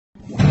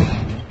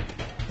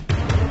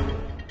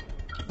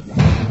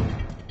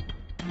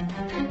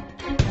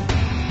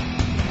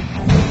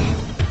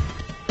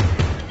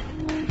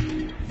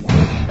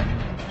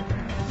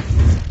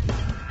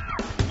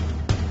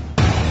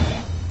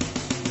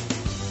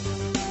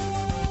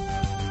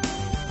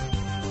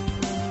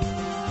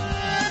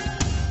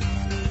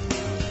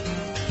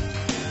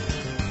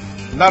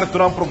Narito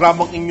na ang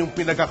programang inyong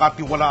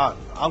pinagkakatiwalaan,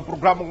 ang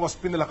programang mas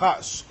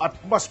pinalakas at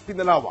mas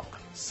pinalawak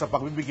sa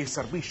pagbibigay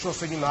serbisyo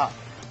sa inyong lahat.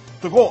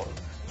 Tugon,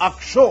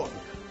 aksyon.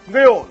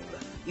 Ngayon,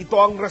 ito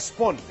ang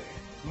Responde.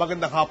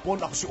 Magandang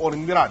hapon, ako si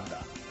Onin Miranda.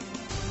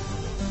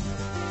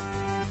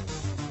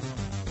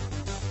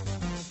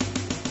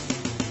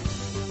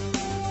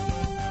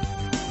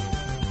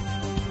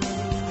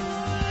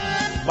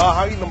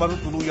 Bahay na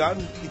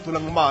matutuluyan, ito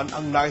lang naman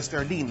ang nais ni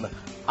Arlene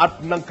at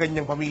ng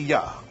kanyang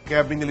pamilya.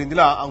 Kaya binili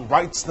nila ang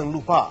rights ng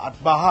lupa at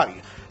bahay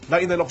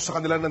na inalok sa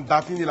kanila ng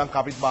dati nilang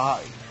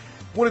kapitbahay.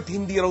 Ngunit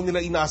hindi raw nila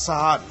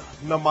inaasahan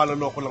na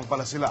maloloko lang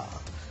pala sila.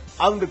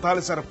 Ang detalye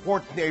sa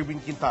report ni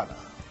Irene Quintana.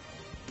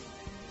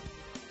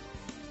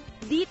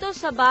 Dito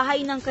sa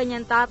bahay ng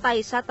kanyang tatay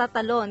sa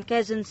Tatalon,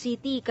 Quezon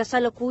City,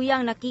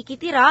 kasalukuyang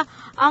nakikitira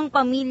ang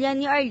pamilya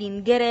ni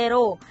Arlene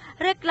Guerrero.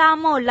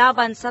 Reklamo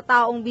laban sa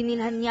taong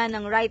binilhan niya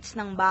ng rights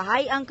ng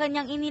bahay ang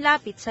kanyang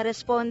inilapit sa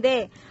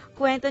Responde.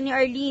 Kwento ni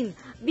Arlene,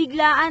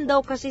 biglaan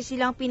daw kasi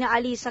silang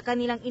pinaalis sa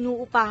kanilang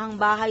inuupahang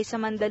bahay sa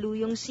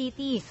Mandaluyong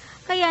City.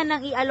 Kaya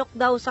nang ialok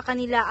daw sa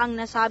kanila ang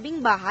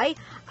nasabing bahay,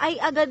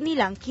 ay agad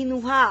nilang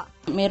kinuha.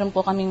 Meron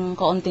po kaming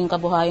kaunting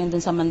kabuhayan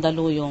dun sa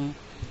Mandaluyong.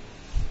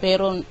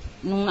 Pero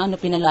nung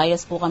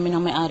pinalayas po kami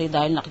ng may-ari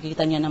dahil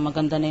nakikita niya na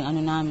maganda na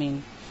yung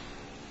namin.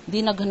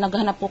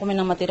 Naghanap po kami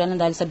ng material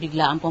dahil sa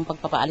biglaan pong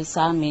pagpapaalis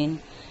sa amin.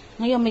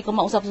 Ngayon may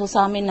kumausap po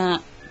sa amin na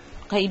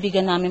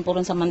kaibigan namin po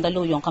rin sa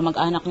Mandaluyong,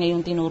 kamag-anak niya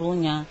yung tinuro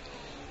niya,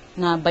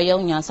 na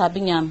bayaw niya.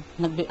 Sabi niya,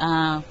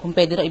 kung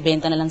pwede raw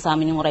ibenta na lang sa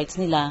amin yung rights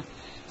nila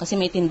kasi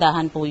may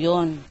tindahan po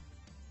yun.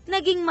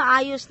 Naging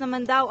maayos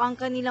naman daw ang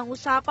kanilang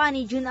usapan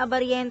ni June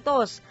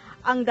Abarientos,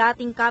 ang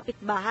dating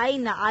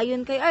kapitbahay na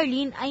ayon kay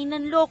Arlene ay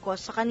nanloko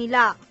sa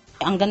kanila.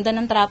 Ang ganda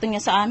ng trato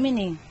niya sa amin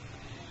eh.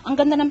 Ang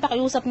ganda ng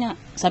pakiusap niya.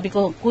 Sabi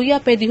ko,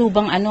 kuya, pwede ho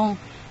bang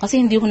kasi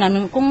hindi ho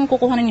namin, kung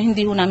kukuhanan niyo,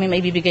 hindi ho namin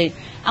maibibigay.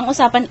 Ang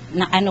usapan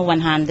na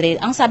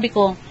 100. Ang sabi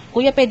ko,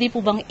 kuya, pwede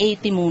po bang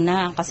 80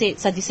 muna? Kasi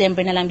sa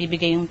December na lang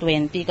bibigay yung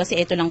 20 kasi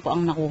ito lang po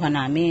ang nakuha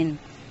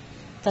namin.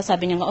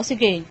 Sabi niya nga, o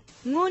sige.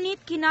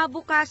 Ngunit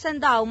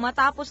kinabukasan daw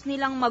matapos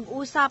nilang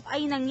mag-usap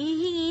ay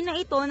nanghihingi na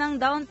ito ng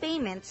down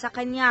payment sa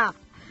kanya.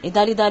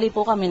 Dali-dali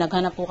po kami,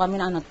 naghanap po kami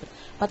na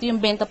pati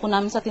yung benta po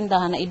namin sa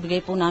tindahan na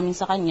ibigay po namin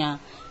sa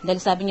kanya dahil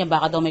sabi niya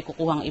baka daw may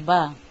kukuhang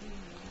iba.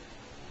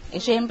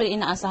 Syempre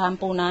inaasahan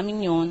po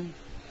namin yun.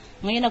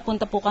 Ngayon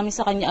nagpunta po kami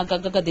sa kanya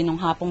agad-agad din nung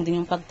hapong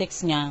din yung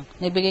pag-text niya.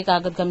 Nagbigay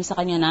kagad kami sa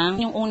kanya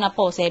ng yung una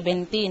po,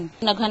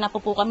 17. Naghanap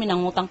po kami,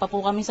 nangutang pa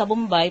po kami sa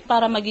Bombay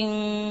para maging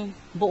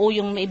buo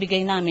yung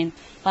maibigay namin,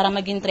 para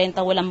maging 30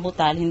 walang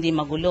butal, hindi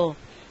magulo.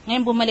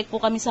 Ngayon bumalik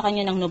po kami sa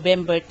kanya ng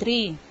November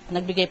 3.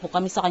 Nagbigay po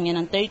kami sa kanya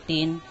ng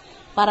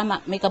 13 para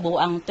may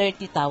kabuang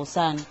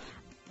 30,000.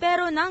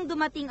 Pero nang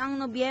dumating ang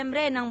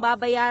Nobyembre nang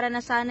babayaran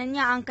na sana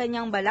niya ang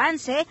kanyang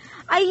balanse,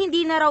 ay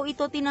hindi na raw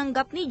ito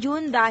tinanggap ni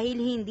June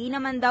dahil hindi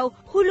naman daw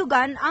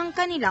hulugan ang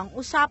kanilang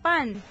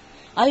usapan.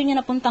 Ayaw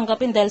niya na pong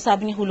tanggapin dahil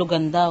sabi niya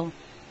hulugan daw.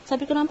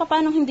 Sabi ko naman,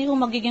 paano hindi ho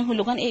magiging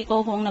hulugan? Ikaw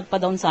ho ang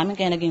nagpa-down sa amin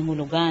kaya naging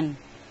hulugan.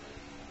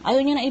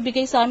 Ayaw niya na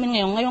ibigay sa amin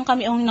ngayon. Ngayon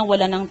kami ang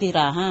nawala ng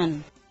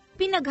tirahan.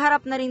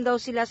 Pinagharap na rin daw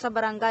sila sa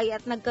barangay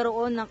at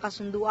nagkaroon ng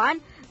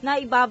kasunduan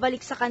na ibabalik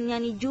sa kanya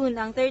ni June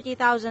ang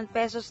 30,000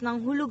 pesos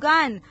ng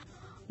hulugan.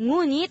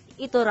 Ngunit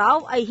ito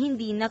raw ay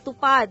hindi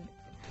natupad.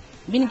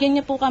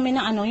 Binigyan niya po kami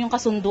ng yung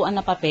kasunduan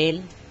na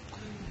papel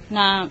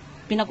na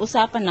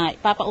pinag-usapan na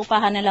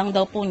ipapaupahan na lang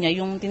daw po niya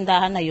yung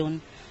tindahan na yun.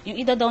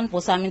 Yung ida-down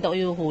po sa amin daw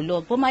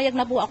ihuhulog. Pumayag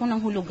na po ako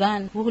ng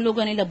hulugan.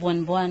 Huhulugan nila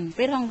buwan-buwan.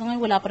 Pero hanggang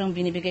ngayon wala pa rin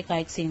binibigay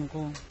kahit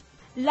 5.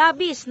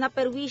 Labis na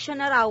perwisyo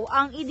na raw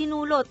ang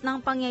idinulot ng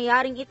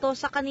pangyayaring ito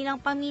sa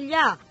kanilang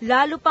pamilya,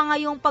 lalo pa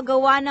ngayong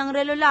paggawa ng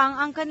relo lang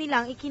ang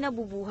kanilang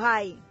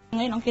ikinabubuhay.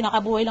 Ngayon, ang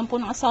kinakabuhay lang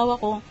po ng asawa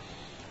ko,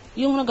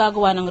 yung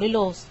nagagawa ng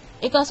relos.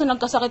 Kaso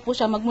nagkasakit po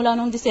siya, magmula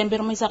noong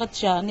December may sakit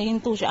siya,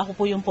 nahinto siya, ako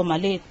po yung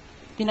pumalit.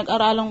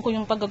 Pinag-aralan ko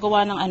yung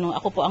paggagawa ng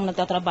ako po ang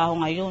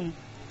nagtatrabaho ngayon.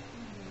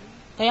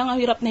 Kaya nga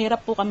hirap na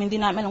hirap po kami, hindi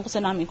namin alam kung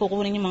saan namin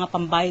kukunin yung mga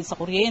pambayad sa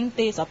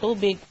kuryente, sa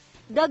tubig.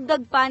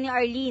 Dagdag pa ni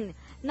Arlene,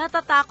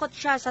 natatakot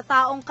siya sa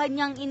taong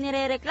kanyang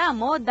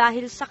inirereklamo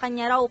dahil sa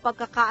kanya raw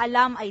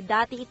pagkakaalam ay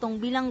dati itong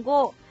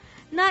bilanggo.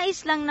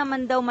 Nais lang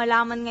naman daw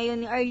malaman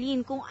ngayon ni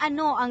Arlene kung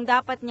ano ang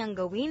dapat niyang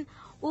gawin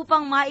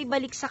upang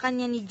maibalik sa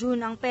kanya ni June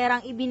ang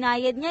perang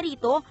ibinayad niya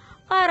rito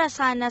para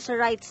sana sa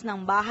rights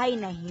ng bahay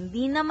na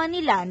hindi naman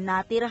nila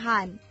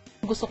natirhan.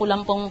 Gusto ko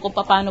lang pong kung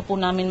paano po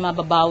namin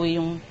mababawi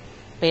yung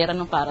pera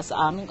ng para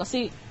sa amin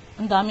kasi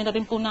ang dami na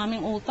rin po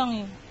naming utang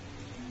eh.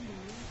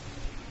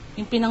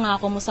 Yung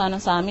pinangako mo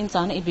sana sa amin,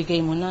 sana ibigay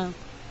mo na.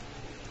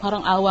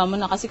 Parang awa mo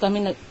na kasi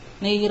kami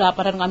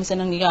nahihirapan rin kami sa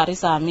nangyayari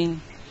sa amin.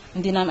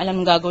 Hindi namin alam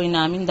ang gagawin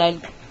namin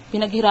dahil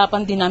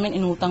pinaghirapan din namin,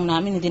 inutang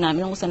namin, hindi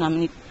namin alam kung saan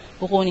namin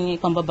kukunin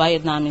yung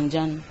ipambabayad namin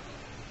dyan.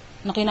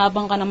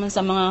 Nakinabang ka naman sa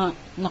mga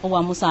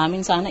nakuha mo sa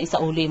amin, sana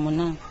isauli mo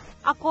na.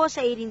 Ako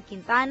sa Irene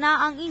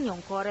Quintana, ang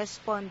inyong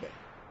correspondent.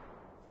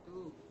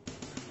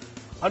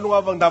 Ano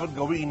nga bang dapat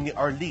gawin ni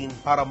Arlene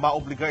para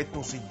maobliga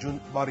itong si June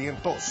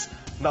Barrientos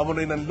na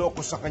umunoy ng loko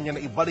sa kanya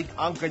na ibalik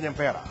ang kanyang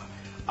pera?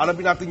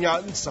 Alamin natin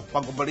yan sa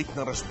pagbabalik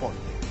ng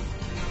Responde.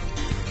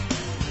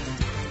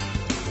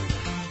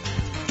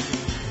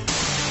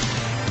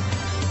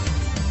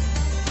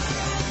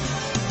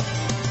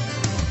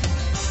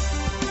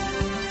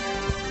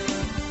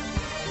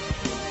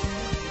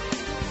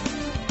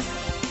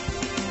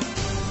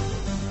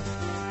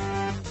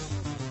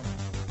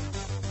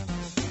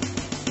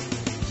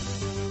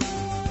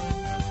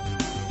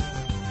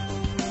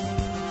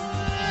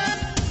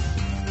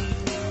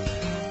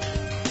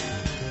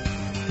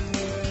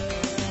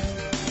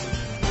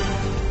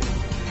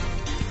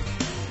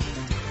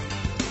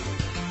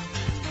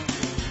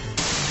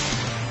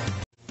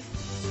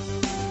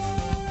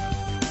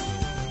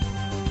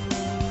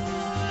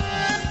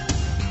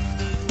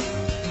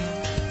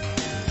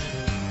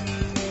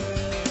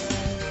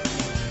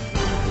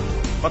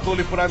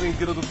 Patuloy po natin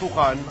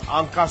tinututukan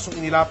ang kasong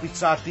inilapit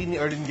sa atin ni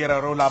Erlin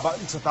Guerrero laban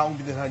sa taong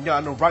binilhan niya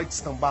ng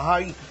rights ng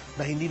bahay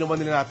na hindi naman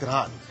nila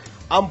natirhan.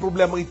 Ang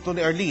problema ito ni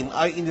Erlin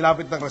ay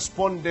inilapit ng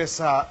Responde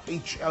sa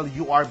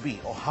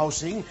HLURB o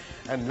Housing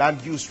and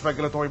Land Use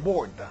Regulatory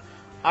Board.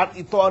 At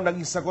ito ang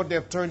naging sagot ni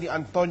Attorney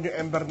Antonio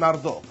M.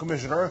 Bernardo,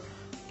 Commissioner,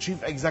 Chief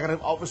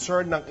Executive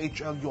Officer ng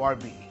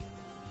HLURB.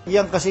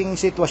 Yan kasing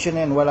sitwasyon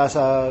na yan, wala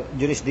sa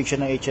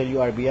jurisdiction ng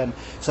HLURB yan,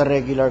 sa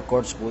regular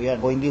courts po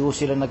yan. Kung hindi po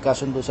sila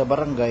nagkasundo sa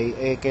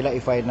barangay, kailangan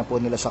i-file na po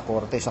nila sa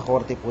korte. Sa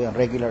korte po yan,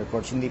 regular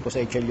courts, hindi po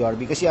sa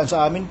HLURB. Kasi yan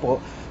sa amin po,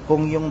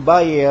 kung yung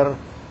buyer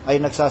ay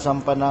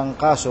nagsasampa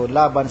ng kaso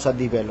laban sa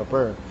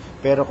developer.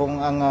 Pero kung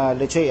ang,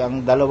 let's say,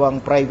 ang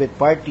dalawang private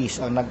parties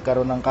ang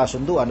nagkaroon ng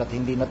kasunduan at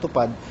hindi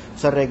natupad,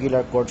 sa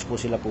regular courts po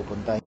sila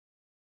pupunta.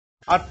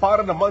 At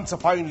para naman sa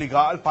payong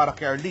legal para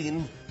kay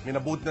Erlin,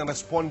 minabuti ng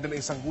Responde na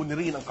isang guni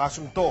rin ang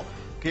kasong ito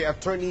kay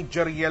Attorney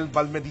Jeriel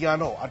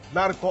Balmediano at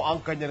narito ang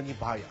kanyang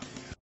ipahayag.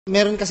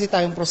 Meron kasi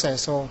tayong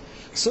proseso.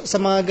 So,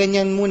 sa mga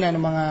ganyan muna ng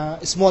mga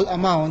small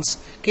amounts,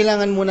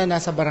 kailangan muna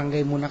nasa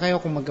barangay muna kayo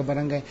kung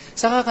magka-barangay.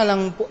 Saka ka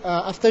lang,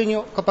 after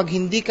nyo, kapag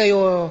hindi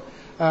kayo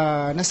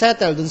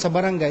na-settle dun sa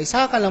barangay,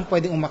 saka ka lang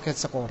pwedeng umakyat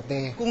sa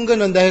korte. Kung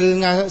gano'n,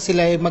 dahil nga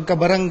sila ay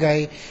magka-barangay,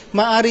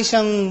 maaari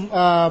siyang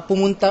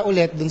pumunta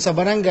ulit dun sa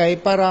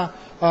barangay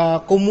para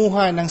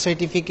kumuha ng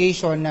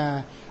certification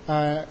na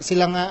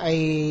sila nga ay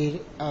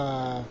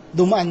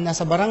dumaan na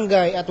sa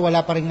barangay at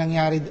wala pa rin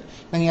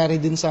nangyari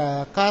dun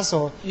sa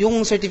kaso.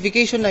 Yung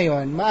certification na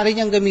yon, maaari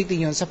niyang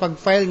gamitin yon sa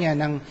pag-file niya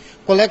ng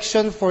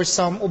collection for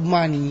sum of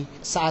money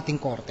sa ating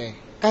korte.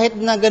 Kahit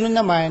na gano'n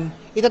naman,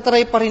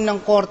 itatry pa rin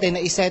ng korte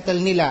na isettle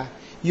nila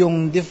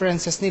yung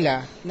differences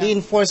nila,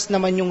 i-enforce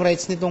naman yung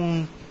rights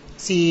nitong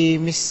si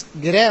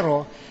Ms.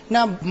 Guerrero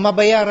na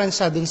mabayaran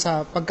siya dun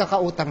sa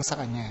pagkakautang sa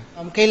kanya.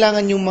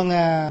 Kailangan yung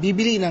mga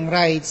bibili ng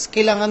rights,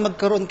 kailangan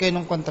magkaroon kayo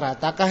ng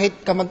kontrata.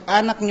 Kahit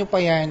kamag-anak nyo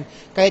pa yan,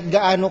 kahit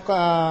gaano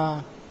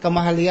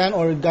kamahal yan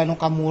or gaano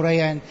kamura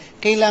yan,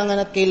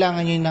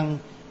 kailangan nyo ng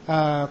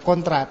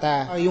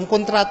kontrata. Yung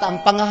kontrata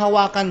ang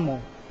pangahawakan mo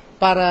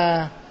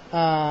para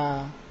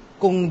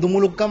kung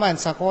dumulog ka man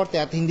sa korte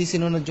at hindi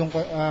sinunod yung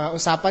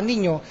usapan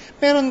ninyo,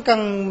 meron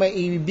kang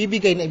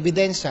maibibigay na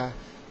ebidensya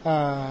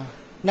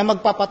na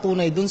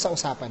magpapatunay dun sa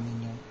usapan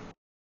ninyo.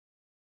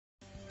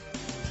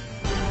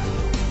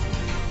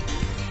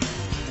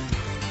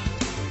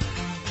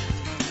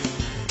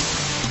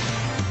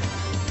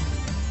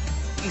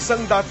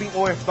 Isang dating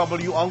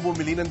OFW ang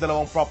bumili ng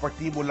dalawang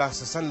property mula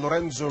sa San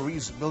Lorenzo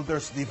Reis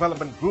Builders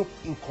Development Group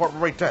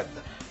Incorporated.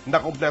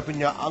 Nakompleto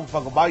niya ang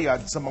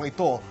pagbabayad sa mga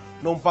ito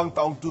noong pang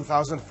taong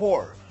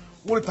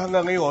 2004. Ngunit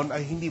hanggang ngayon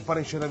ay hindi pa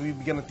rin siya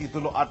nabibigyan ng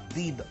titulo at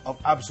deed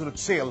of absolute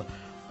sale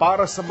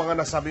para sa mga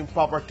nasabing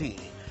property.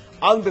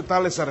 Ang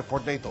detalye sa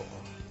report na ito.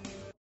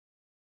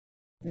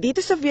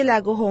 Dito sa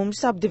Villago Home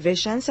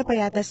Subdivision sa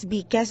Payatas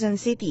B, Quezon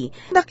City,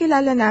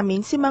 nakilala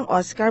namin si Mang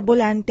Oscar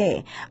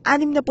Bolante,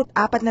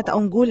 64 na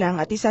taong gulang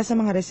at isa sa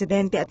mga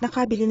residente at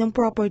nakabili ng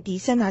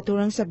property sa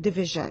naturang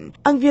subdivision.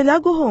 Ang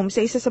Villago Home sa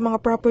isa sa mga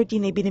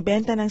property na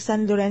ibinibenta ng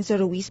San Lorenzo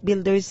Ruiz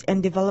Builders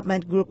and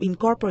Development Group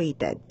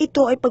Incorporated.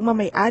 Ito ay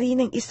pagmamay-ari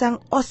ng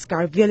isang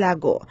Oscar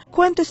Villago.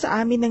 Kwento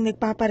sa amin ng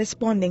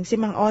nagpaparesponding si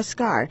Mang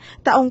Oscar,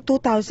 taong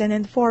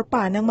 2004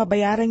 pa nang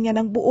mabayaran niya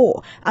ng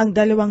buo ang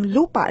dalawang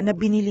lupa na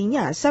binili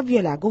niya sa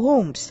Villago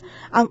Homes.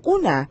 Ang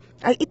una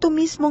ay ito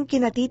mismong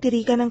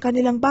kinatitirikan ng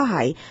kanilang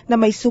bahay na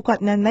may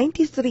sukat na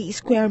 93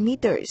 square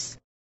meters.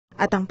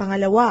 At ang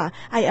pangalawa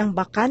ay ang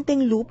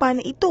bakanteng lupa na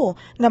ito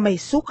na may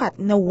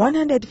sukat na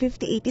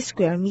 158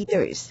 square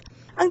meters.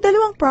 Ang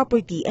dalawang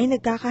property ay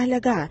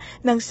nagkakahalaga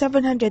ng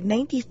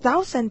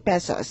 790,000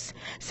 pesos.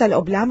 Sa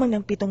loob lamang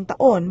ng 7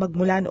 taon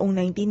magmula noong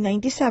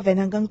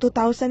 1997 hanggang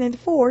 2004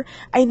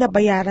 ay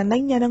nabayaran na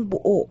niya ng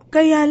buo.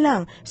 Kaya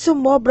lang,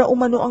 sumobra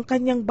umano ang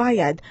kanyang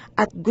bayad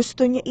at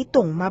gusto niya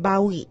itong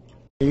mabawi.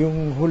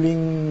 Yung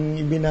huling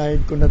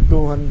ibinayad ko na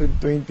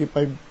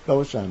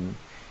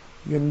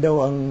 225,000, yun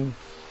daw ang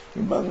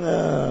ibang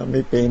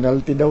may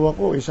penalty daw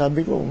ako.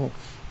 Sabi ko,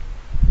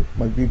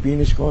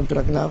 magpipinish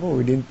contract na ako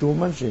within 2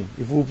 months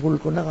ifufull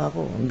ko na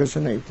ako hanggang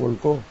sa na-ifull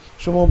ko.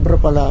 Sumobra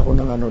pala ako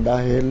ng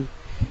dahil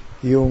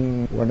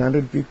yung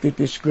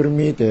 150 square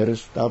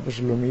meters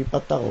tapos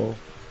lumipat ako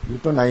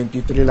Dito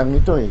 93 lang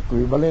ito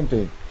equivalent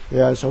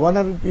Kaya sa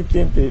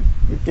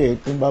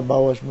 158, kung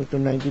babawas mo ito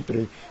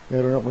 93,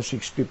 meron ako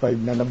 65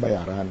 na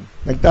nabayaran.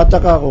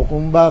 Nagtataka ako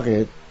kung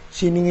bakit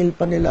siningil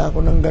pa nila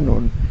ako ng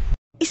ganun.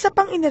 Isa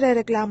pang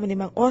inirereklamo ni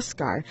Mang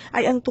Oscar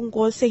ay ang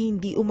tungkol sa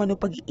hindi umano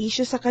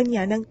pag-i-issue sa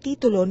kanya ng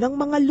titulo ng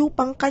mga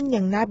lupang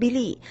kanyang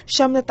nabili.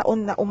 9 na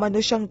taon na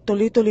umano siyang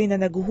tuloy-tuloy na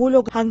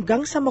naguhulog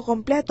hanggang sa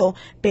makompleto,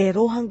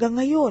 pero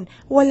hanggang ngayon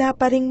wala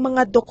pa ring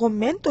mga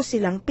dokumento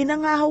silang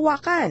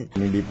pinangahawakan.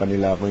 Hindi pa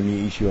nila ako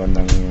ini-issue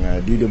ng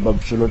deed of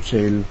absolute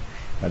sale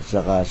at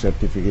saka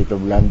certificate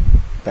of land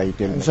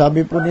title.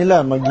 Sabi po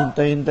nila,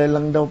 maghintay-hintay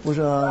lang daw po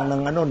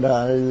ng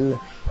dahil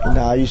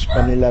inaayos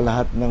pa nila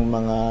lahat ng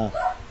mga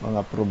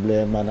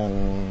problema ng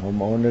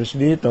homeowners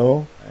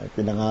dito.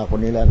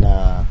 Pinangako nila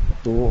na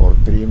 2 or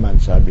 3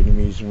 months, sabi ni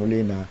Ms.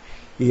 Molina,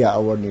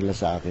 i-award nila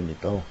sa akin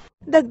ito.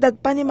 Dagdag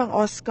pa ni Mang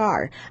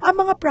Oscar, ang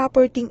mga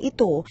property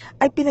ito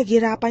ay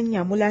pinaghirapan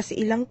niya mula sa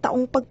ilang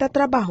taong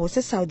pagtatrabaho sa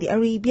Saudi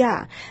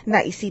Arabia.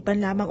 Naisipan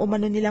lamang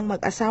umano nilang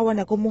mag-asawa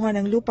na kumuha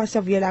ng lupa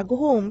sa Villago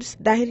Homes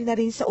dahil na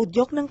rin sa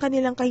udyok ng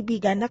kanilang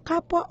kaibigan na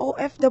kapwa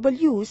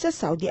OFW sa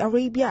Saudi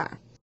Arabia.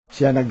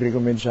 Siya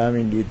nag-recommend sa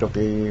amin dito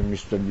kay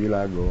Mr.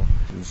 Villago,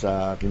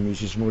 sa kay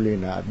Mrs.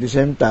 Molina. At the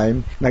same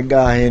time,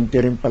 nag-ahente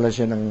rin pala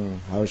siya ng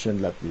house and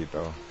lot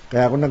dito.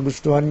 Kaya ako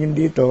nagustuhan yun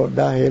dito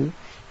dahil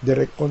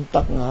direct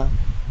contact nga,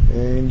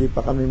 hindi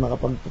pa kami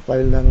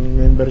makapag-file ng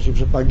membership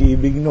sa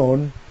Pag-ibig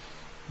noon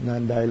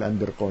na dahil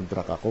under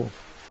contract ako.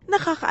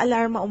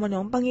 Nakaka-alarma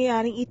umano ang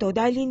pangyayaring ito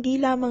dahil hindi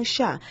lamang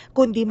siya,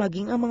 kundi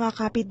maging ang mga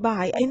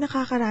kapitbahay ay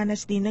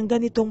nakakaranas din ng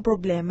ganitong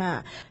problema.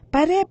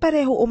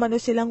 Pare-pareho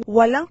umano silang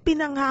walang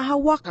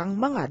pinanghahawakang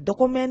mga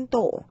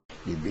dokumento.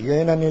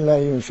 Ibigay na nila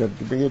yung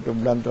certificate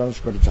of land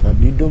transfer at saka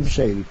deed of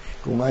sale.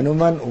 Kung ano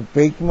man o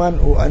fake man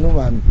o ano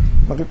man,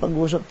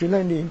 makipag-usap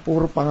sila, hindi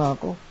puro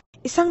pangako.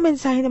 Isang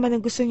mensahe naman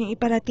ang gusto niyang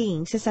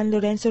iparating sa San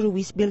Lorenzo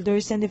Ruiz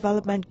Builders and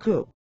Development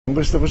Group.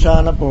 Gusto ko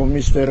sana po,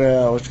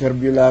 Mr. Oscar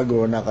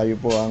Villago, na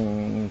kayo po ang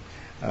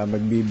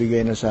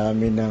magbibigay na sa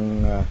amin ng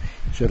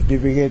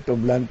certificate of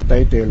land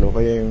title o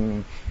kaya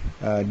yung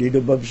deed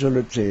of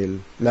absolute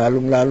sale,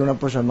 lalong-lalo na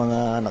po sa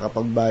mga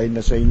nakapagbayad na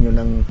sa inyo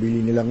ng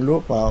bili nilang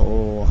lupa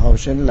o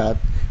house and lot,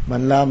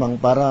 man lamang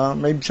para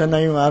maibsan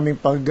na yung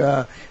aming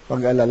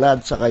pag-alala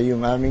at saka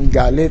yung aming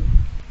galit,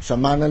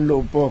 sama ng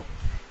loob po.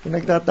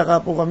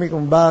 Nagtataka po kami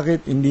kung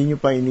bakit hindi nyo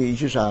pa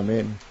ini-issue sa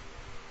amin.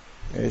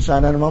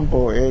 Sana naman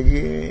po,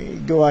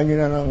 gawa nyo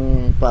na ng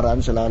paraan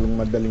sa lalong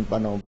madaling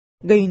panahon.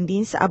 Gayon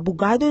din sa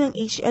abogado ng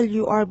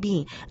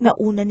HLURB na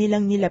una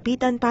nilang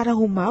nilapitan para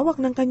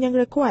humawak ng kanyang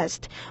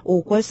request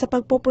ukol sa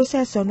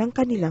pagpoproseso ng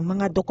kanilang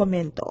mga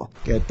dokumento.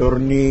 Kay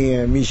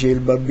Attorney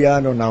Michelle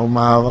Babiano na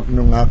humahawak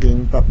ng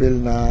aking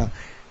papel na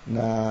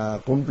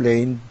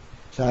complaint,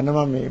 sana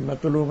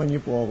matulungan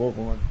niyo po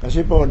ako.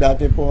 Kasi po,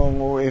 dati po ang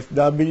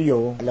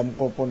OFW, alam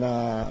ko po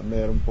na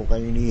meron po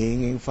kayong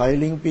hihinging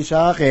filing fee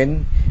sa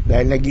akin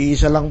dahil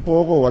nag-iisa lang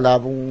po ako,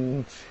 wala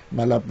pong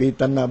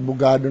malapitan na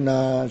abogado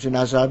na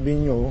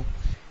sinasabi niyo.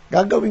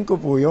 Gagawin ko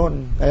po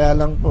yon. Kaya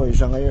lang po,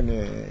 isa ngayon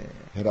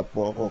hirap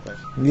po ako.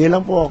 Hindi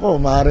lang po ako,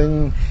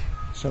 maaaring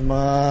sa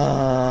mga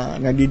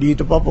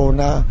nandito pa po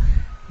na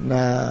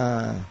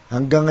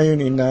hanggang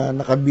ngayon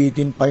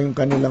nakabitin pa yung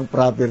kanilang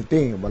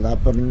property. Wala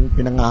pa rin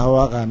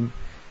pinangahawakan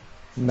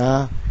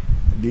na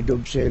deed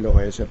of sale o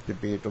kaya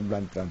certificate of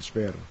land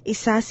transfer.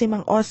 Isa si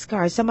Mang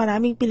Oscar sa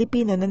maraming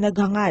Pilipino na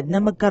naghangad na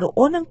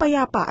magkaroon ng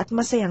payapa at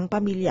masayang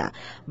pamilya,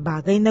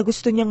 bagay na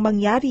gusto niyang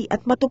mangyari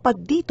at matupad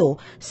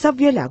dito sa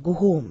Villago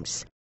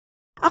Homes.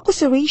 Ako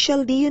si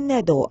Rachel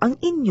Dionedo,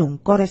 ang inyong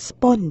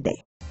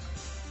koresponde.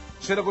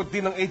 Sinagot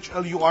din ng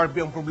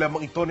HLURB ang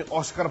problemang ito ni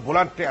Oscar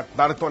Bolante at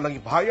narito ang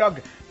ipahayag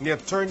ni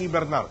Attorney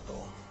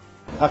Bernardo.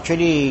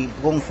 Actually,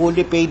 kung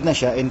fully paid na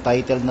siya,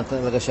 entitled na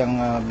talaga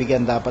siyang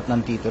bigyan dapat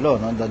ng titulo.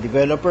 No? The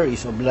developer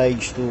is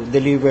obliged to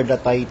deliver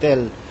the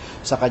title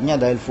sa kanya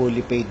dahil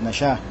fully paid na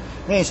siya.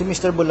 Ngayon, si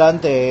Mr.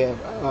 Bolante,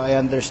 I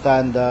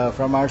understand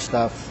from our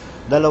staff,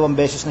 2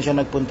 beses na siya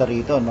nagpunta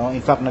rito. No?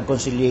 In fact,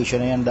 nag-conciliation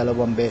na yan 2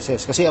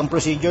 beses. Kasi ang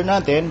procedure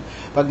natin,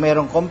 pag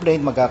mayroong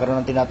complaint,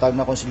 magkakaroon ng tinatawag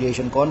na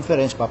conciliation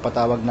conference,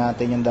 papatawag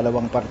natin yung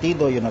 2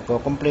 partido, yung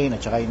nagko-complain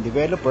at saka yung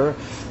developer,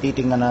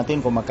 titingnan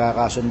natin kung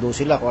magkakasundo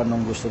sila, kung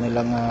anong gusto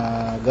nilang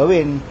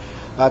gawin.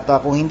 At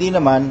kung hindi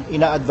naman,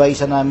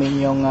 ina-advise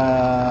namin yung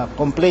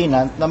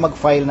complainant na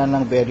mag-file na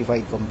ng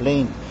verified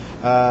complaint.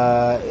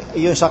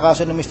 Yung sa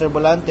kaso ng Mr.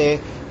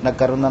 Bolante,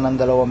 nagkaroon na ng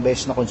 2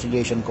 beses na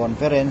conciliation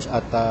conference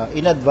at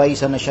in-advise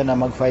na siya na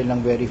mag-file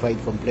ng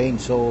verified complaint.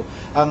 So,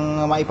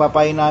 ang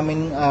maipapayo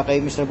namin kay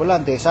Mr.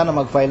 Bolante, sana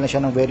mag-file na siya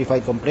ng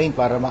verified complaint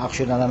para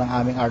ma-action na ng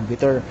aming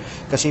arbiter.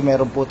 Kasi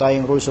meron po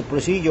tayong rules of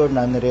procedure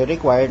na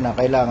nire-require na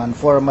kailangan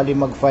formally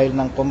mag-file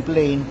ng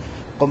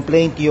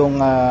complaint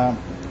yung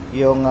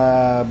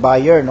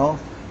buyer, no?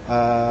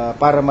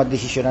 Para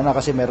madesisyonan na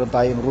kasi meron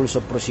tayong rules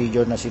of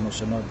procedure na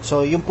sinusunod.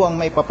 So, yun po ang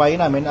maipapayo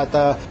namin at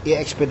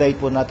i-expedite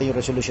po natin yung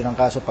resolution ng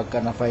kaso pagka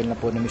na-file na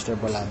po ni Mr.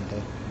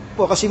 Bolante.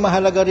 Kasi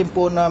mahalaga rin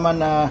po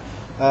naman na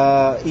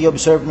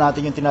i-observe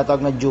natin yung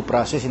tinatawag na due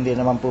process. Hindi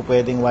naman po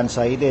pwedeng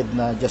one-sided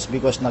na just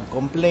because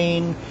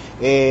nag-complain,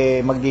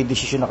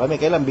 magdidesisyon na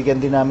kami. Kailan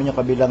bigyan din namin yung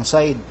kabilang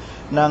side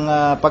ng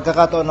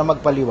pagkakataon na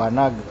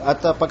magpaliwanag.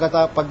 At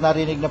pag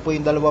narinig na po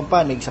yung dalawang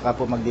panig, saka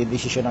po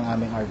magdidesisyon ng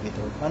aming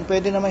arbiter.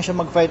 Pwede naman siya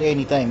mag-file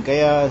anytime.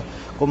 Kaya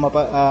kung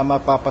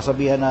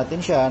mapapasabihan natin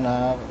siya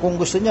na kung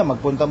gusto niya,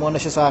 magpunta muna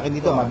siya sa akin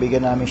dito,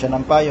 mabigyan namin siya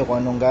ng payo kung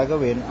anong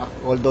gagawin.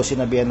 Although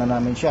sinabihan na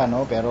namin siya,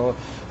 no? Pero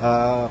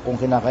kung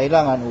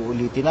kinakailangan,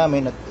 uulitin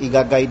namin at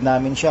i-guide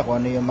namin siya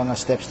kung ano yung mga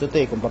steps to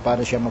take, kung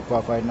paano siya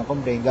magpa-file ng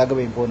complaint,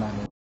 gagawin po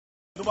namin.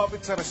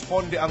 Lumapit sa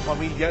Responde ang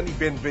pamilya ni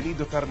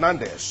Benvenido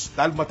Fernandez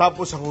dahil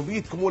matapos ang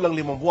humigit kumulang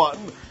 5 buwan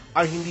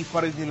ay hindi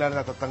pa rin nila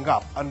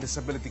natatanggap ang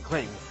disability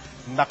claim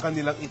na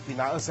kanilang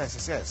ipinaal sa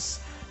SSS.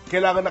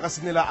 Kailangan na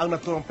kasi nila ang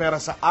naturang pera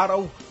sa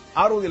araw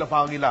nila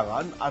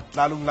pangangailangan at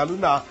lalong-lalo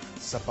na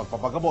sa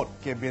pagpapagamot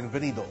kay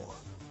Benvenido.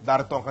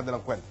 Darito ang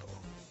kanilang kwento.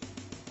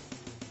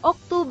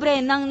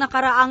 Oktubre ng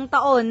nakaraang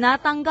taon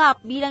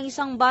natanggap bilang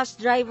isang bus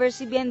driver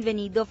si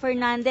Benvenido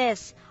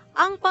Fernandez.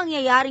 Ang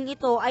pangyayaring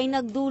ito ay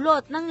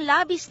nagdulot ng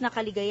labis na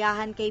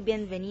kaligayahan kay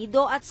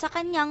Benvenido at sa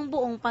kanyang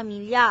buong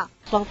pamilya.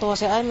 Tuwang-tuwa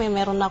siya,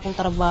 meron na akong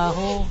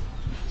trabaho.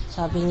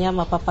 Sabi niya,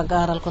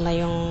 mapapag-aral ko na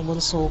yung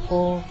bunso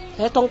ko.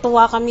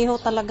 Tuwang-tuwa kami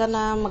talaga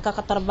na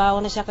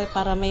magkakatrabaho na siya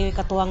para may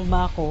katuwang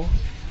bako.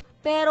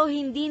 Pero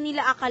hindi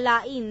nila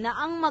akalain na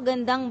ang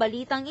magandang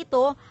balitang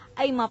ito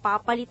ay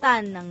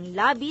mapapalitan ng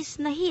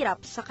labis na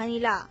hirap sa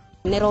kanila.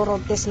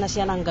 Niro-road test na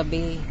siya ng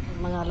gabi.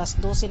 Mga alas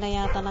 12 na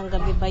yata ng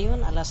gabi ba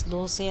yun? Alas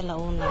 12,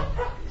 launa.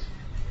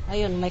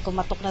 Ayun, may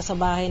kumatok na sa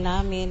bahay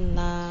namin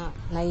na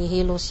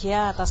nahihilo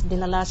siya. Tapos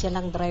dinala siya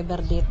ng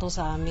driver dito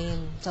sa amin.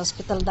 Sa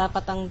ospital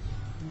dapat ang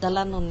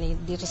dala nun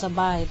dito sa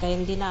bahay, kaya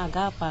hindi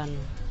naagapan.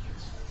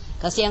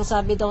 Kasi ang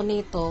sabi daw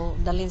nito,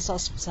 dalhin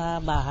sa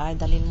bahay,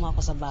 dalhin mo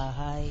ako sa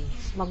bahay.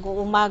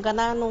 Mag-uumaga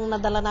na nung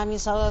nadala namin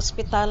sa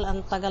ospital,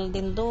 ang tagal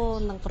din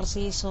doon ng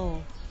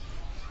proseso.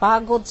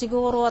 Pagod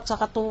siguro at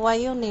saka tuwa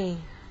yun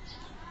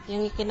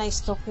yung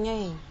ikina-stroke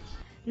niya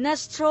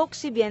Na-stroke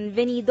si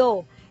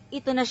Benvenido.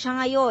 Ito na siya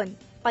ngayon,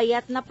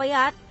 payat na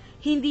payat,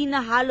 hindi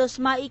na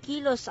halos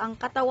maikilos ang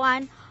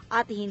katawan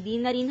at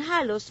hindi na rin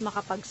halos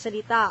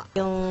makapagsalita.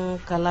 Yung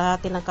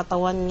kalahati ng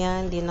katawan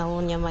niya, hindi na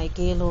niya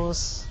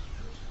maikilos.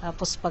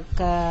 Tapos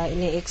pagka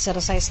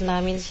ini-exercise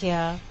namin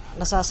siya,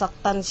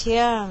 nasasaktan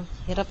siya.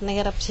 Hirap na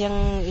hirap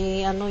siyang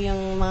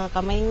yung mga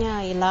kamay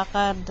niya,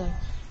 ilakad.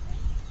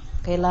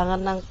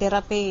 Kailangan ng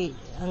therapy.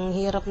 Ang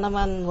hirap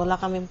naman, wala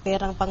kaming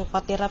perang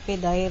pang-patherapy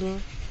dahil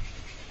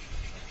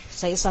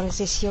sa isang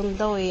sesyon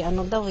daw 500.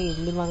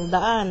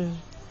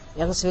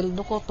 Yung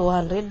sweldo ko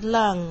 200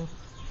 lang.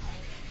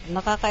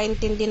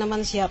 Nakakaintindi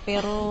naman siya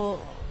pero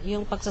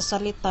yung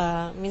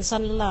pagsasalita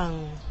minsan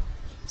lang,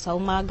 sa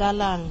umaga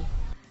lang.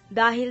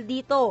 Dahil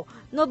dito,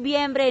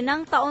 Nobyembre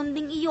ng taon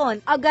ding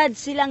iyon, agad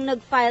silang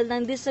nag-file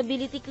ng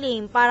disability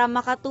claim para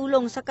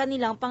makatulong sa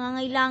kanilang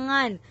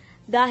pangangailangan.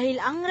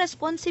 Dahil ang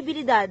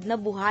responsibilidad na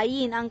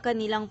buhayin ang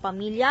kanilang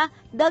pamilya,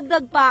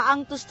 dagdag pa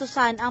ang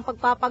tustusan ang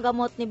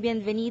pagpapagamot ni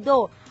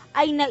Benvenido,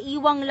 ay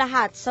naiwang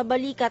lahat sa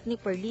balikat ni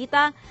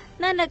Perlita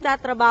na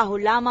nagtatrabaho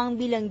lamang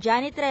bilang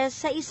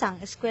janitress sa isang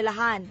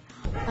eskwelahan.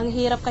 Ang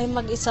hirap kayo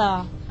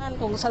mag-isa.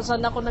 Kung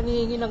saan ako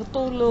nangihingi ng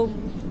tulong,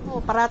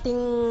 parating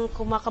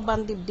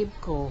kumakabang dibdib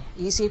ko.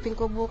 Iisipin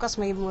ko bukas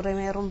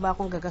meron ba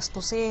akong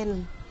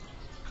gagastusin.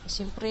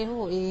 Siyempre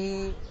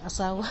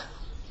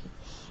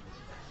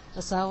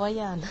asawa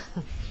yan.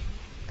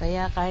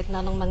 Kaya kahit na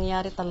anong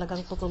mangyari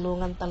talagang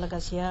tutulungan talaga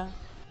siya.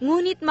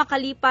 Ngunit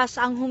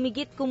makalipas ang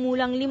humigit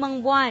kumulang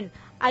 5 buwan,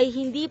 ay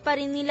hindi pa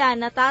rin nila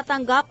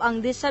natatanggap ang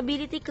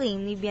disability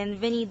claim ni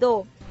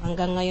Benvenido.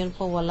 Hanggang ngayon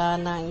po wala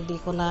na, hindi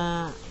ko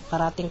na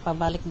parating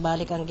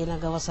pabalik-balik ang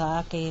ginagawa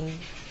sa akin.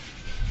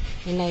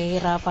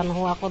 Hinahihirapan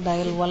ho ako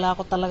dahil wala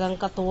ko talagang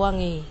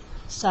katuwang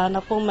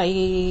Sana po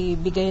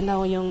maibigay na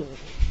ho yung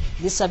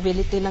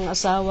disability ng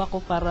asawa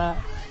ko para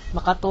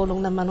makatulong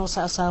naman ho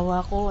sa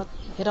asawa ko. At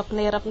hirap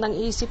na hirap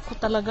ng isip ko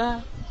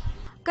talaga.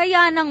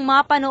 Kaya nang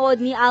mapanood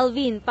ni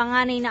Alvin,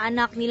 panganay na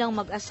anak nilang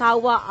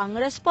mag-asawa, ang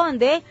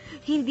Responde,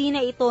 hindi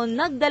na ito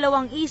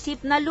nagdalawang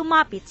isip na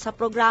lumapit sa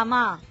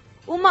programa.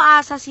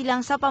 Umaasa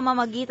silang sa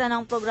pamamagitan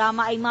ng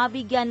programa ay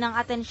mabigyan ng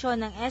atensyon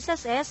ng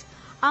SSS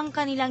ang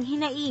kanilang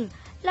hinaing,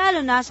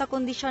 lalo na sa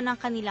kondisyon ng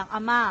kanilang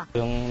ama.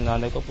 Yung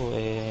nanay ko po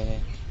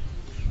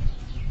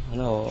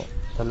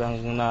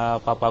talagang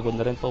napapagod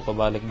na rin po,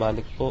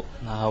 pabalik-balik po.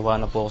 Nahawa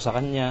na po ako sa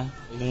kanya.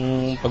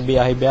 Yung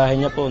pagbiyahe-biyahe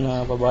niya po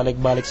na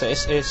pabalik-balik sa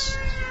SS,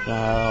 na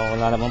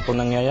wala naman po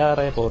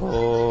nangyayari,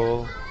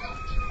 puro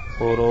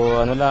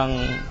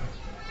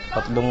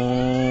tatlong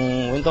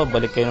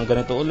balik kayo ng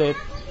ganito ulit.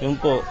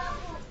 Yun po,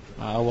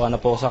 nahawa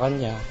na po ako sa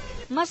kanya.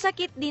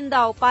 Masakit din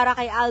daw para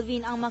kay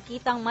Alvin ang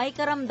makitang may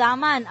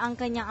karamdaman ang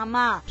kanyang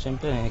ama.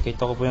 Siyempre,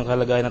 nakita ko po yung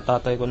kalagayan ng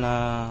tatay ko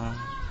na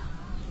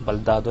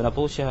baldado na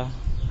po siya.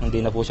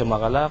 Hindi na po siya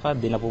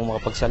makalakad, hindi na po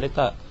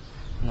makapagsalita.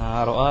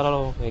 Na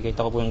araw-araw,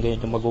 kita ko po yung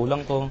ganyan yung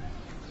magulang ko.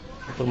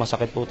 Pero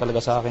masakit po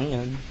talaga sa akin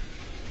yun.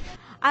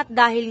 At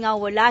dahil nga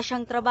wala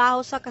siyang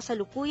trabaho sa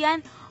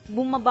kasalukuyan,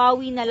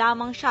 bumabawi na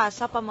lamang siya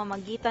sa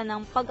pamamagitan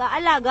ng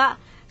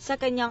pag-aalaga sa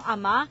kanyang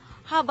ama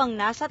habang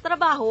nasa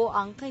trabaho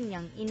ang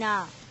kanyang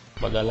ina.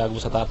 Pag-alaga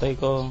sa tatay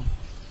ko,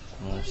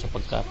 sa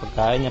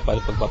pagkain niya,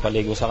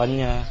 pagpapaligo sa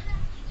kanya,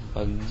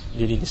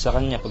 paglilinis sa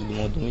kanya, pag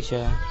dumudumi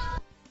siya.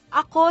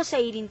 Ako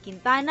sa Onin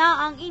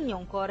Quintana, ang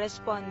inyong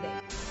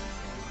correspondent.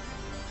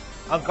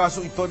 Ang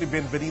kaso ito ni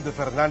Benvenido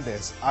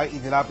Fernandez ay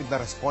inilapit na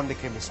Responde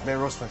kay Ms.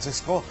 Meros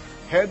Francisco,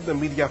 Head ng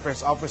Media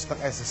Affairs Office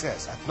ng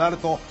SSS, at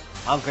narito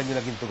ang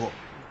kanyang naging tugon.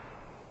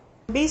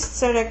 Based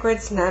sa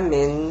records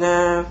namin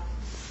na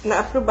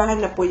naaprubahan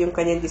na po yung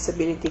kanyang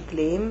disability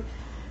claim,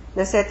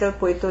 na-settle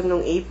po ito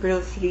noong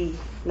April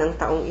 3 ng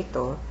taong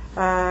ito.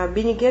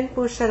 Binigyan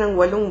po siya ng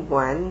 8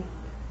 buwan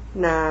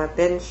na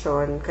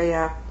pension,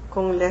 kaya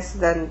kung less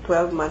than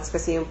 12 months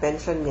kasi yung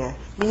pension niya,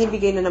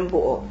 binibigay na ng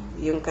buo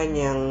yung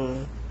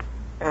kanyang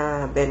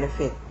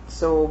benefit.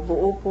 So,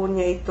 buo po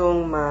niya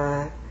itong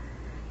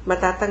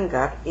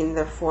matatanggap in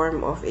the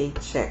form of a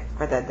check.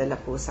 Padadala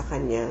po sa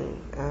kanyang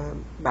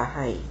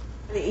bahay.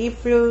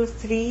 April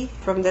 3,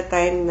 from the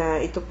time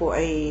na ito po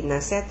ay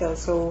na-settle,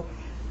 so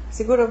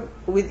siguro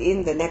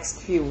within the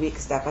next few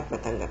weeks dapat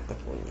matanggap na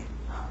po niya.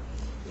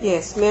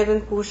 Yes,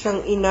 meron po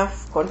siyang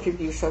enough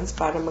contributions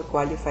para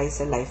mag-qualify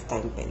sa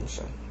lifetime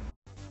pension.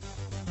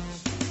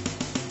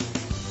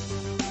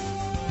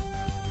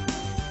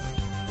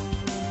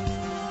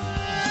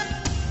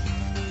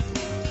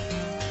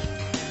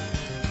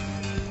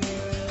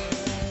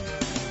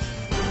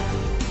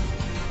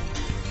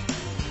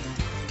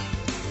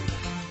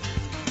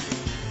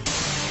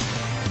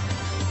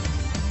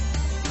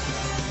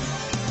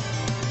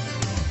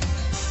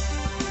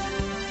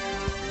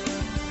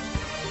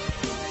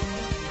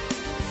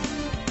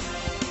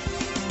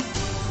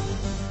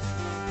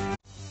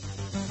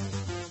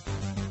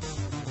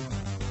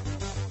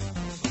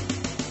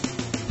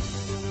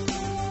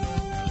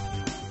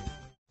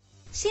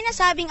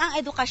 Sinasabing ang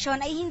edukasyon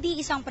ay hindi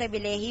isang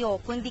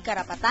pribilehiyo, kundi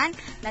karapatan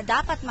na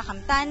dapat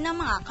makamtan ng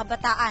mga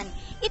kabataan.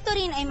 Ito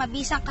rin ay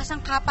mabisang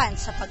kasangkapan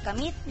sa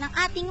pagkamit ng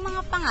ating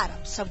mga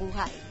pangarap sa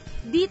buhay.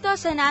 Dito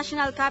sa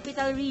National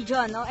Capital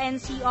Region o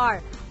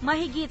NCR,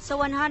 mahigit sa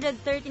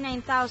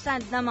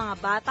 139,000 na mga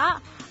bata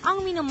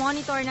ang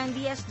minomonitor ng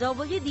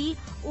DSWD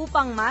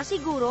upang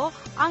masiguro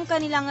ang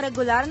kanilang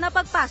regular na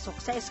pagpasok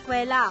sa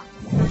eskwela.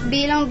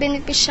 Bilang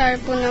beneficiary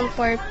po ng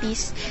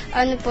 4Ps,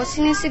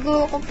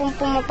 sinisiguro ko pong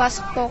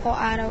pumapasok po ako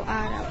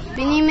araw-araw.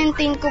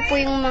 Binimaintain ko po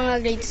yung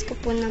mga grades ko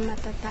po na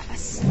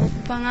matataas.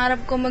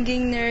 Pangarap ko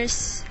maging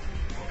nurse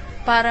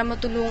para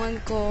matulungan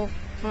ko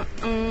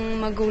ang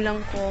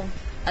magulang ko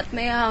at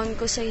maihahon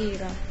ko sa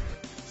hirap.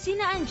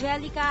 Sina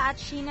Angelica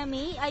at Sheena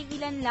May ay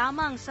ilan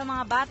lamang sa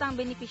mga batang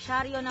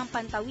benepisyaryo ng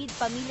Pantawid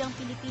Pamilyang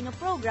Pilipino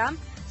Program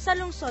sa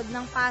lungsod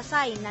ng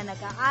Pasay na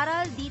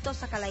nag-aaral dito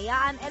sa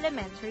Kalayaan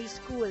Elementary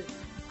School.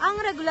 Ang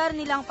regular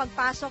nilang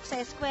pagpasok sa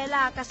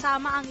eskwela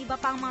kasama ang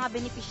iba pang mga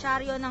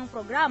benepisyaryo ng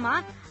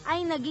programa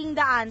ay naging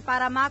daan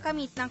para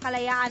makamit ng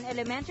Kalayaan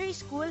Elementary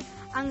School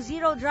ang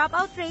zero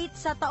dropout rate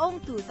sa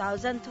taong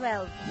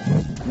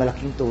 2012.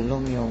 Malaking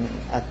tulong yung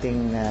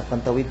ating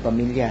Pantawid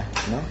Pamilya,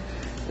 no?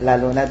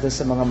 Lalo na doon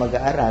sa mga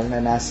mag-aaral na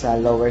nasa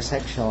lower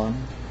section,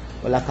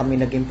 wala kami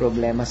naging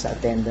problema sa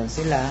attendance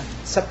nila.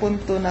 Sa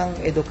punto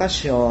ng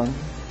edukasyon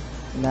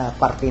na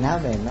parte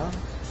namin, no?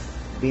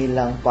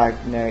 Bilang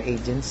partner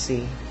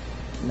agency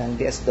ng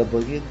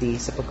DSWD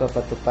sa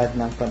pagpapatupad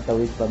ng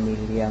Pantawid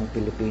Pamilyang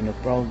Pilipino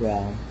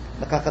Program,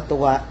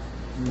 nakakatuwa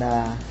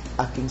na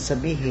aking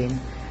sabihin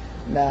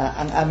na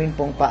ang amin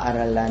pong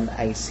paaralan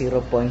ay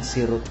 0.02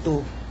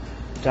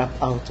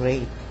 dropout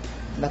rate,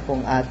 na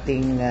kung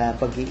ating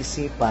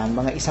pag-iisipan,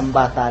 mga isang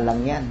bata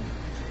lang yan.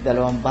 2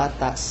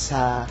 bata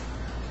sa,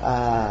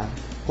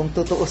 kung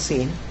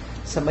tutuusin,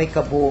 sa may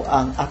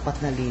kabuang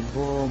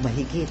 4,000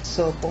 mahigit.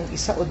 So, kung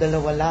 1 o 2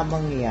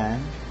 lamang yan,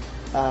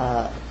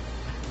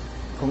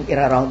 kung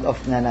ira-round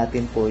off nga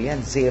natin po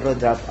yan, 0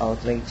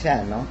 dropout rate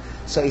siya, no?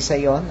 So, isa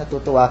yon,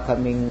 natutuwa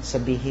kaming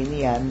sabihin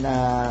yan na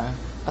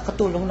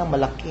nakatulong ng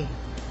malaki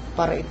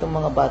para itong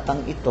mga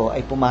batang ito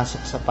ay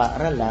pumasok sa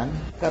paaralan.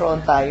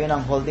 Karoon tayo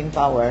ng holding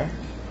power,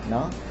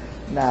 no?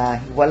 Na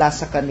wala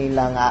sa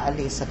kanilang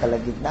aalis sa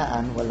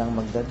kalagitnaan, walang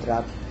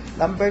magdadrop.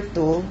 Number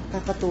 2,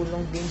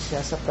 kakatulong din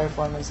siya sa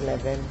performance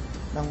level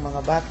ng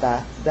mga bata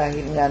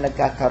dahil nga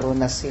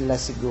nagkakaroon na sila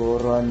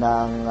siguro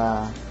ng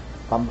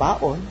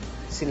pambaon.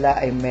 Sila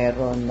ay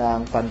meron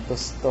ng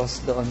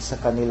pantustos doon sa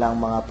kanilang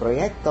mga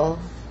proyekto,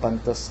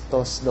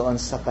 pantustos doon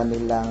sa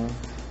kanilang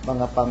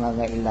mga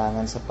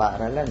pangangailangan sa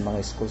paaralan,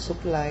 mga school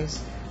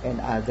supplies and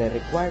other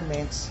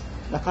requirements.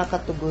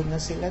 Nakakatugon na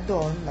sila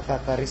doon,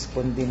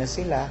 nakaka-responde na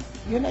sila.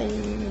 Yun ay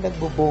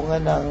nagbubunga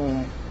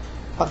ng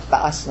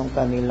pagtaas ng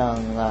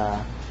kanilang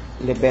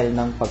level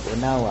ng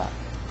pag-unawa.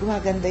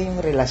 Gumaganda yung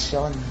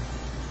relasyon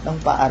ng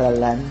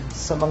paaralan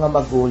sa mga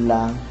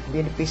magulang,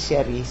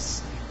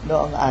 beneficiaries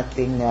noong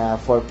ating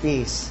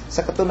 4Ps.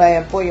 Sa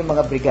katunayan po, yung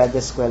mga Brigada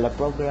Eskwela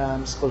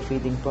Program, School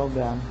Feeding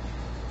Program,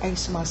 ay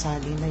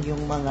sumasali na yung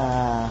mga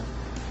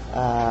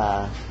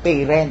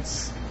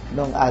parents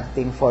ng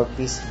ating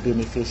 4-piece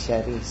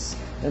beneficiaries.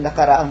 Noong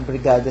nakaraang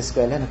Brigada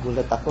Eskwela,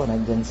 nagulat ako,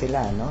 nandyan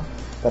sila, no?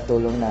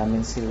 Katulong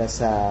namin sila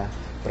sa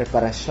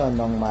preparasyon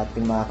ng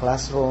ating mga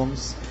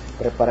classrooms,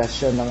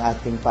 preparasyon ng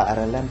ating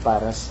paaralan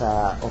para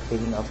sa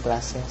opening of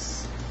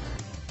classes.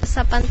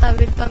 Sa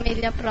Pantawid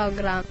Pamilya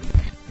Program,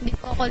 di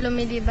po ako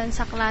lumiliban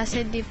sa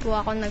klase, di po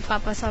ako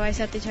nagpapasaway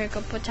sa teacher ko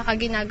po, tsaka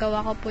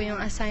ginagawa ko po yung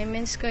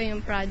assignments ko,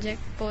 yung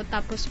project po,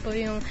 tapos po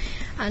yung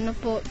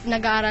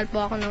nag-aaral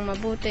po ako ng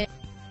mabuti.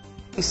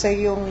 Isa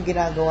yung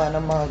ginagawa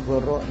ng mga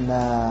guro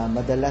na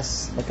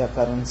madalas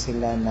nagkakaroon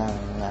sila ng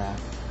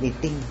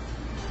meeting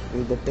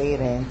with the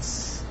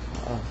parents.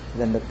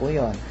 Ganda po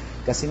yun.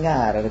 Kasi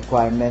nga,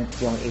 requirement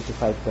yung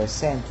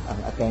 85% ang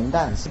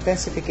attendance.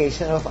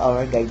 Intensification of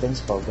our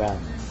guidance program.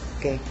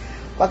 Okay?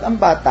 Pag ang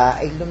bata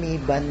ay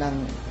lumiban ng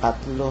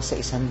 3 sa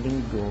isang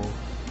linggo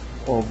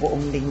o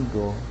buong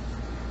linggo,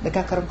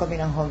 nagkakaroon kami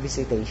ng home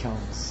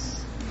visitations.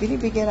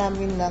 Binibigyan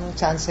namin ng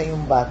chance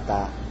yung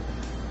bata,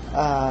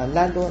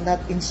 lalo na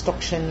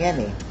instruction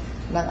yan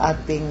ng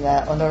ating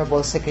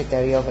Honorable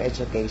Secretary of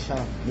Education,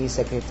 ni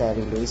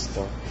Secretary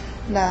Luisto,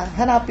 na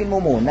hanapin mo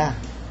muna,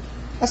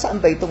 nasaan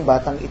ba itong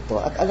batang ito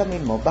at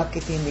alamin mo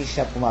bakit hindi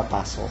siya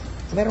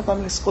pumapasok. Meron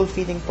kaming school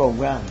feeding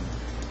program.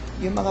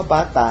 Yung mga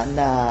bata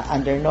na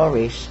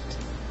undernourished,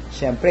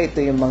 syempre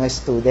ito yung mga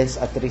students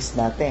at risk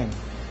natin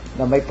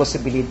na may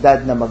posibilidad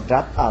na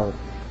mag-drop out.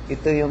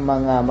 Ito yung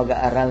mga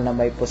mag-aaral na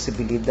may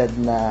posibilidad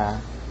na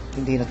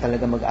hindi na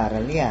talaga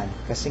mag-aral yan.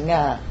 Kasi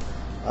nga,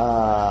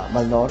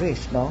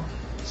 malnourished, no?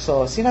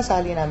 So,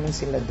 sinasali namin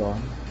sila doon.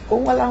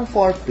 Kung walang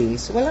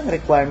 4Ps, walang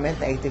requirement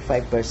na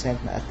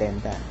 85% na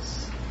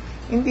attendance.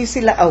 Hindi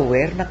sila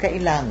aware na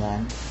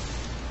kailangan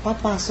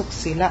papasok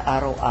sila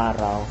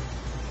araw-araw.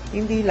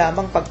 Hindi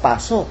lamang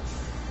pagpasok.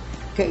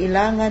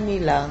 Kailangan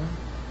nilang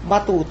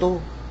matuto.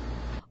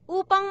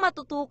 Upang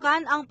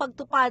matutukan ang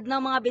pagtupad ng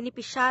mga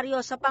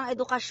benepisyaryo sa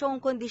pang-edukasyong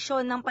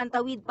kondisyon ng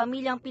Pantawid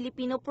Pamilyang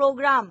Pilipino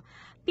Program,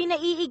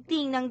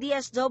 pinaiigting ng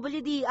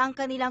DSWD ang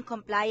kanilang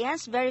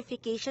Compliance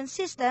Verification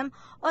System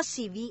o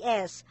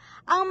CVS.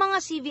 Ang mga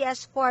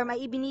CVS form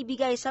ay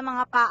ibinibigay sa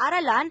mga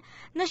paaralan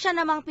na siya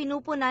namang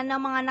pinupunan ng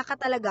mga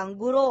nakatalagang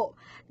guro.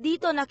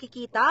 Dito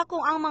nakikita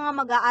kung ang mga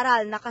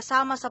mag-aaral na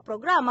kasama sa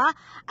programa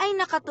ay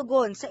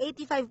nakatugon sa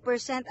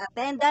 85%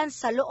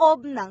 attendance sa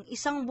loob ng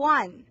isang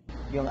buwan.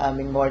 Yung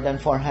aming more than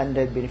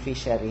 400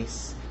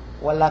 beneficiaries,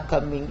 wala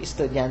kaming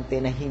estudyante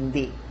na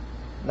hindi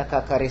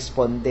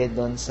nakaka-responde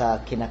doon sa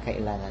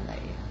kinakailangan na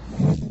iyon.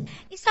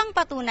 Isang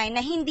patunay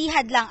na hindi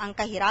hadlang ang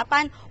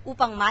kahirapan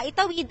upang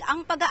maitawid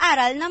ang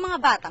pag-aaral ng mga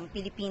batang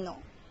Pilipino.